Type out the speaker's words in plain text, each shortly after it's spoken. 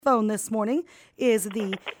Phone this morning is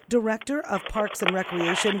the Director of Parks and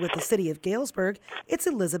Recreation with the City of Galesburg. It's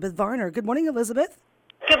Elizabeth Varner. Good morning, Elizabeth.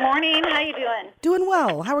 Good morning. How you doing? Doing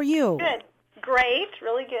well. How are you? Good. Great.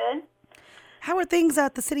 Really good. How are things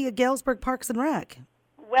at the City of Galesburg Parks and Rec?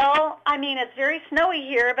 Well, it's very snowy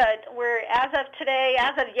here, but as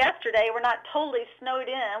of yesterday, we're not totally snowed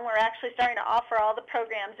in. We're actually starting to offer all the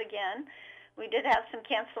programs again. We did have some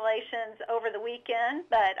cancellations over the weekend,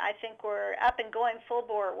 but I think we're up and going full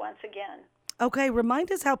bore once again. Okay,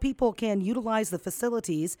 remind us how people can utilize the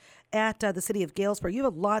facilities at the City of Galesburg. You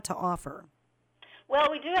have a lot to offer.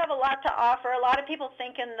 Well, we do have a lot to offer. A lot of people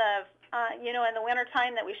think in the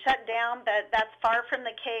wintertime that we shut down, but that's far from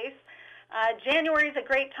the case. January is a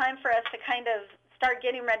great time for us to kind of start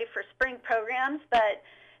getting ready for spring programs, but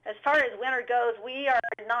as far as winter goes, we are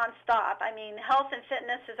nonstop. Health and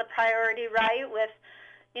fitness is a priority, right? With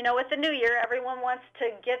the new year, everyone wants to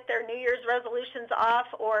get their New Year's resolutions off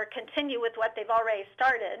or continue with what they've already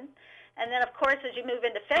started. And then, of course, as you move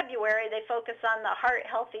into February, they focus on the heart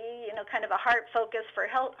healthy, kind of a heart focus for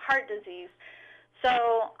heart disease.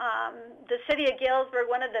 So the City of Galesburg,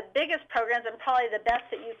 one of the biggest programs and probably the best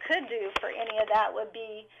that you could do for any of that would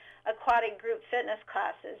be aquatic group fitness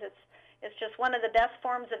classes. It's just one of the best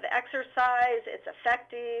forms of exercise. It's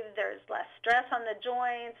effective. There's less stress on the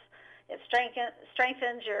joints. It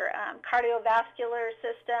strengthens your cardiovascular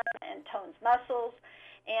system and tones muscles.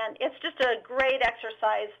 And it's just a great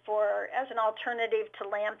exercise as an alternative to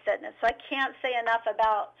land fitness. So I can't say enough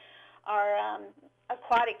about our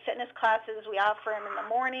aquatic fitness classes. We offer them in the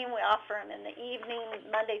morning. We offer them in the evening,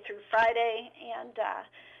 Monday through Friday. And,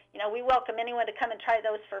 we welcome anyone to come and try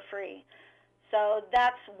those for free. So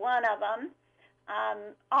that's one of them.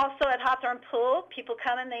 Also at Hawthorne Pool, people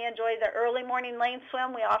come and they enjoy the early morning lane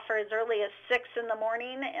swim. We offer as early as 6 in the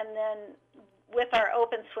morning, and then with our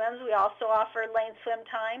open swims, we also offer lane swim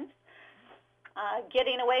times.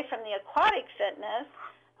 Getting away from the aquatic fitness,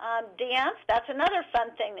 dance, that's another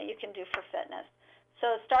fun thing that you can do for fitness.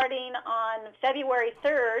 So starting on February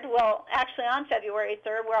 3rd, on February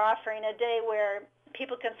 3rd, we're offering a day where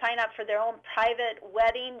people can sign up for their own private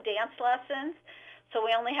wedding dance lessons. So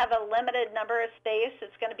we only have a limited number of space.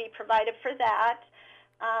 It's going to be provided for that.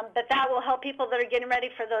 But that will help people that are getting ready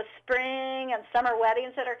for those spring and summer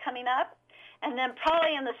weddings that are coming up. And then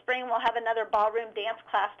probably in the spring we'll have another ballroom dance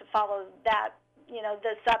class to follow that,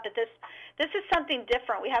 this up. But this is something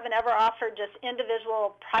different. We haven't ever offered just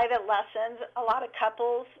individual private lessons. A lot of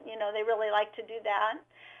couples, they really like to do that.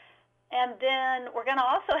 And then we're going to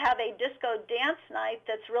also have a disco dance night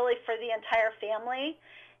that's really for the entire family.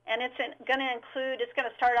 And it's going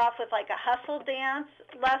to start off with like a hustle dance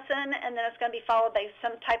lesson, and then it's going to be followed by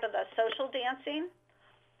some type of a social dancing.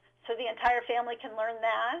 So the entire family can learn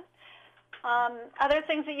that. Other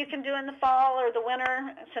things that you can do in the fall or the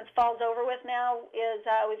winter, since fall's over with now, is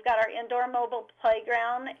we've got our indoor mobile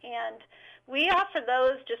playground, and we offer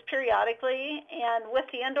those just periodically, and with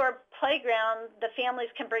the indoor playground, the families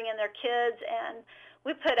can bring in their kids, and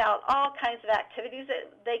we put out all kinds of activities that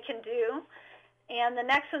they can do. And the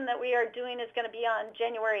next one that we are doing is going to be on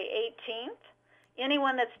January 18th.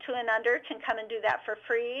 Anyone that's 2 and under can come and do that for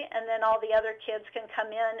free, and then all the other kids can come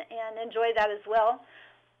in and enjoy that as well.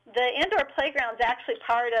 The indoor playground is actually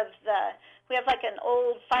part of we have like an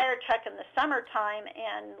old fire truck in the summertime,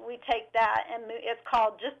 and we take that, and it's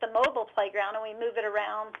called just the mobile playground, and we move it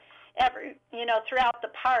around throughout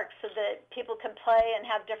the park so that people can play and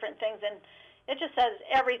have different things. And it just has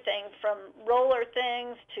everything from roller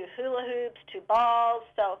things to hula hoops to balls.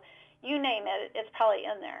 So you name it, it's probably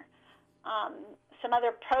in there. Some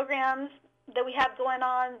other programs that we have going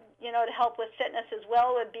on, to help with fitness as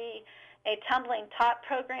well would be a tumbling top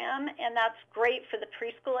program, and that's great for the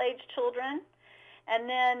preschool age children. And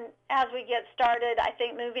then as we get started, I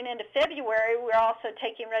think moving into February, we're also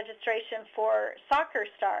taking registration for Soccer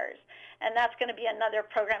Stars, and that's going to be another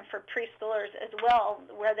program for preschoolers as well,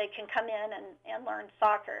 where they can come in and learn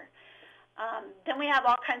soccer. Then we have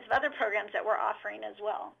all kinds of other programs that we're offering as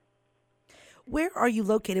well. Where are you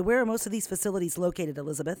located? Where are most of these facilities located,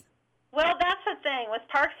 Elizabeth? Well, that's the thing. With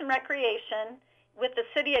Parks and Recreation, with the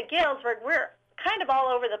City of Galesburg, we're kind of all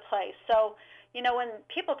over the place. So, when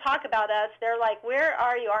people talk about us, they're like, where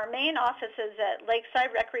are you? Our main office is at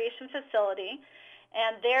Lakeside Recreation Facility,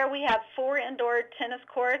 and there we have 4 indoor tennis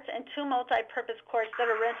courts and 2 multi-purpose courts that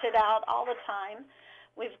are rented out all the time.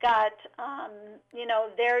 We've got,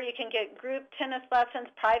 there you can get group tennis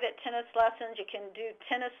lessons, private tennis lessons. You can do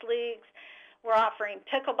tennis leagues. We're offering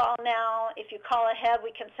pickleball now. If you call ahead,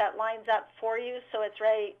 we can set lines up for you so it's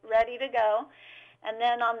ready to go. And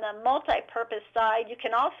then on the multi-purpose side, you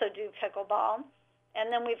can also do pickleball. And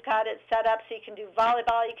then we've got it set up so you can do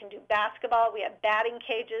volleyball, you can do basketball. We have batting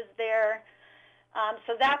cages there.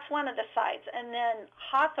 So that's one of the sites. And then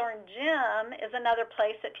Hawthorne Gym is another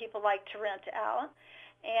place that people like to rent out.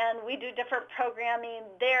 And we do different programming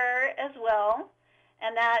there as well.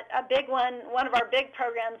 And that a big one of our big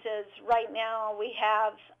programs is right now we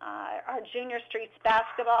have our Junior Streets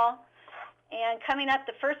basketball. And coming up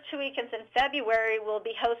the first 2 weekends in February, we'll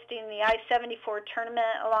be hosting the I-74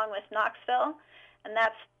 tournament along with Knoxville. And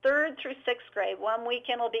that's 3rd through 6th grade. One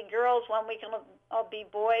weekend will be girls, one weekend will be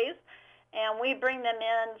boys. And we bring them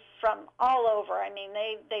in from all over. I mean,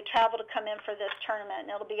 they travel to come in for this tournament. And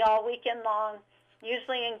it'll be all weekend long.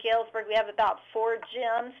 Usually in Galesburg, we have about 4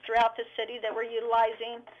 gyms throughout the city that we're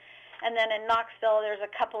utilizing. And then in Knoxville, there's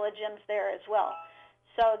a couple of gyms there as well.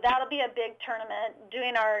 So that'll be a big tournament,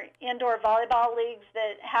 doing our indoor volleyball leagues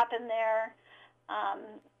that happen there.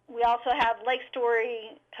 We also have Lake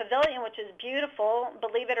Story Pavilion, which is beautiful.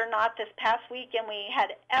 Believe it or not, this past weekend we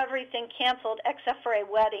had everything canceled except for a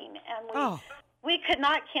wedding. And we could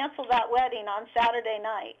not cancel that wedding on Saturday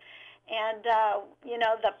night. And,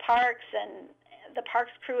 the parks and the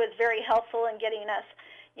parks crew is very helpful in getting us,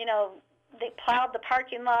 they plowed the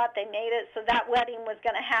parking lot, they made it so that wedding was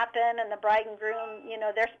going to happen, and the bride and groom,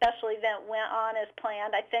 their special event went on as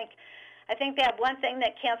planned. I think they had one thing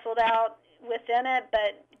that canceled out within it,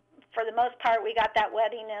 but for the most part, we got that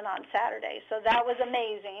wedding in on Saturday, so that was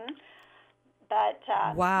amazing. But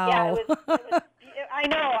wow, yeah, it was I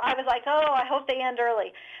know. I was like, I hope they end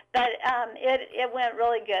early, but it went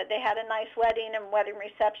really good. They had a nice wedding and wedding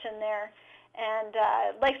reception there. And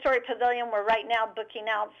Lake Story Pavilion, we're right now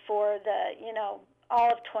booking out for the,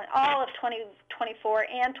 all of 2024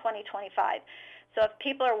 and 2025. So if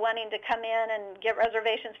people are wanting to come in and get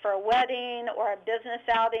reservations for a wedding or a business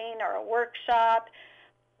outing or a workshop,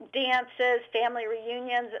 dances, family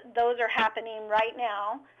reunions, those are happening right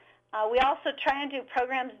now. We also try and do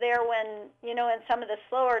programs there when, in some of the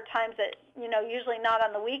slower times that, usually not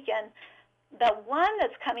on the weekend. The one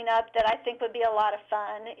that's coming up that I think would be a lot of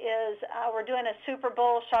fun is we're doing a Super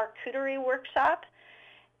Bowl charcuterie workshop.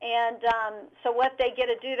 And so what they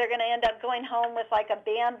get to do, they're going to end up going home with like a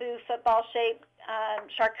bamboo football-shaped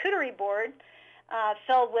charcuterie board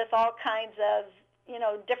filled with all kinds of,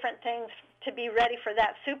 different things to be ready for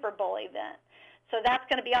that Super Bowl event. So that's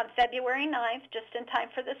going to be on February 9th, just in time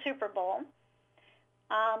for the Super Bowl.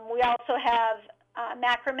 We also have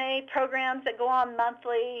macrame programs that go on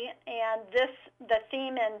monthly, and the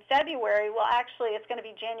theme in February, it's going to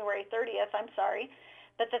be January 30th,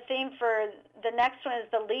 but the theme for the next one is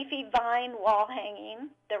the leafy vine wall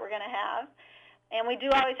hanging that we're going to have. And we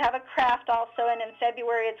do always have a craft also, and in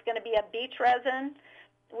February it's going to be a beach resin,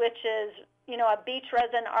 which is, a beach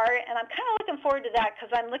resin art, and I'm kind of looking forward to that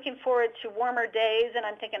because I'm looking forward to warmer days, and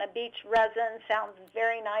I'm thinking a beach resin sounds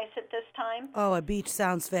very nice at this time. Oh, a beach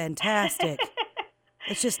sounds fantastic.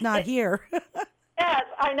 It's just not here. Yes,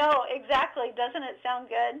 I know, exactly. Doesn't it sound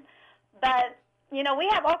good? But, we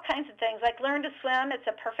have all kinds of things, like Learn to Swim. It's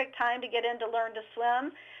a perfect time to get into Learn to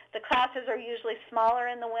Swim. The classes are usually smaller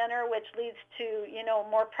in the winter, which leads to,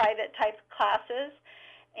 more private type classes.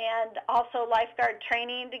 And also lifeguard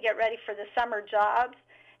training to get ready for the summer jobs.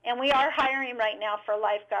 And we are hiring right now for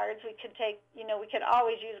lifeguards. We could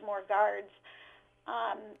always use more guards.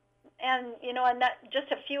 And just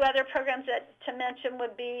a few other programs to mention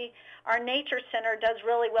would be our Nature Center does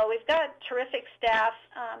really well. We've got terrific staff.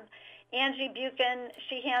 Angie Buchan,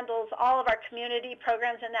 she handles all of our community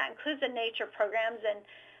programs, and that includes the nature programs. And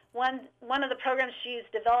one of the programs she's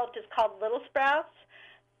developed is called Little Sprouts.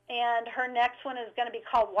 And her next one is going to be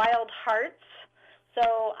called Wild Hearts.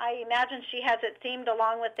 So I imagine she has it themed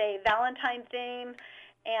along with a Valentine theme,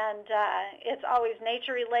 and it's always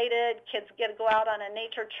nature-related. Kids get to go out on a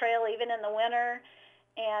nature trail even in the winter.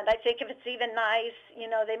 And I think if it's even nice,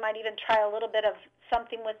 they might even try a little bit of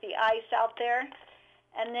something with the ice out there.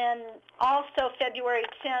 And then also February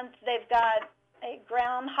 10th, they've got a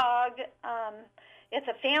groundhog. It's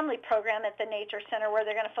a family program at the Nature Center where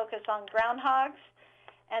they're going to focus on groundhogs.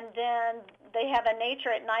 And then they have a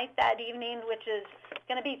Nature at Night that evening, which is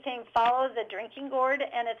going to be themed Follow the Drinking Gourd,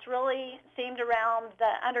 and it's really themed around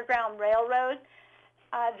the Underground Railroad.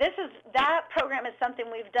 That program is something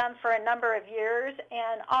we've done for a number of years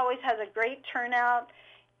and always has a great turnout.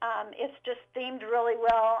 It's just themed really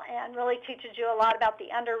well and really teaches you a lot about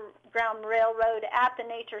the Underground Railroad at the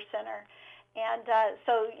Nature Center. And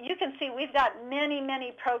so you can see we've got many,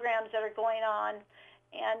 many programs that are going on.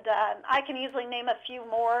 And I can easily name a few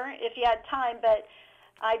more if you had time, but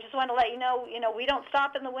I just want to let you know, we don't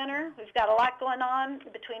stop in the winter. We've got a lot going on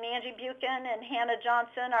between Angie Buchan and Hannah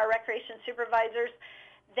Johnson, our recreation supervisors.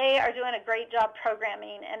 they are doing a great job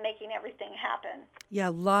programming and making everything happen. Yeah,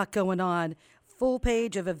 a lot going on. Full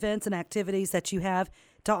page of events and activities that you have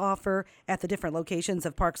to offer at the different locations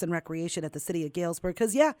of Parks and Recreation at the city of Galesburg.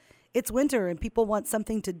 Because, yeah, it's winter and people want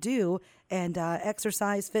something to do, and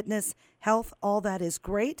exercise, fitness, health, all that is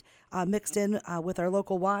great. Mixed in with our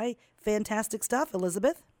local Y. Fantastic stuff,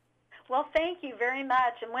 Elizabeth. Well, thank you very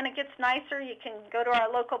much. And when it gets nicer, you can go to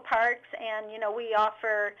our local parks, and, we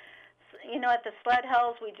offer, at the sled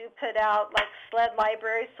hills, we do put out, like, sled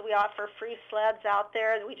libraries, so we offer free sleds out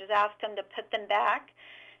there. We just ask them to put them back.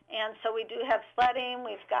 And so we do have sledding.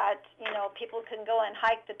 We've got, people can go and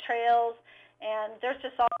hike the trails, and there's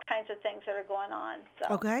just all kinds of things that are going on.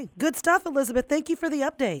 So. Okay. Good stuff, Elizabeth. Thank you for the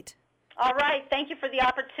update. All right. Thank you for the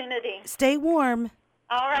opportunity. Stay warm.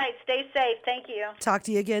 All right. Stay safe. Thank you. Talk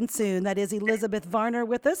to you again soon. That is Elizabeth Varner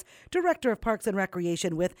with us, Director of Parks and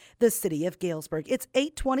Recreation with the City of Galesburg. It's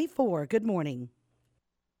 8:24. Good morning.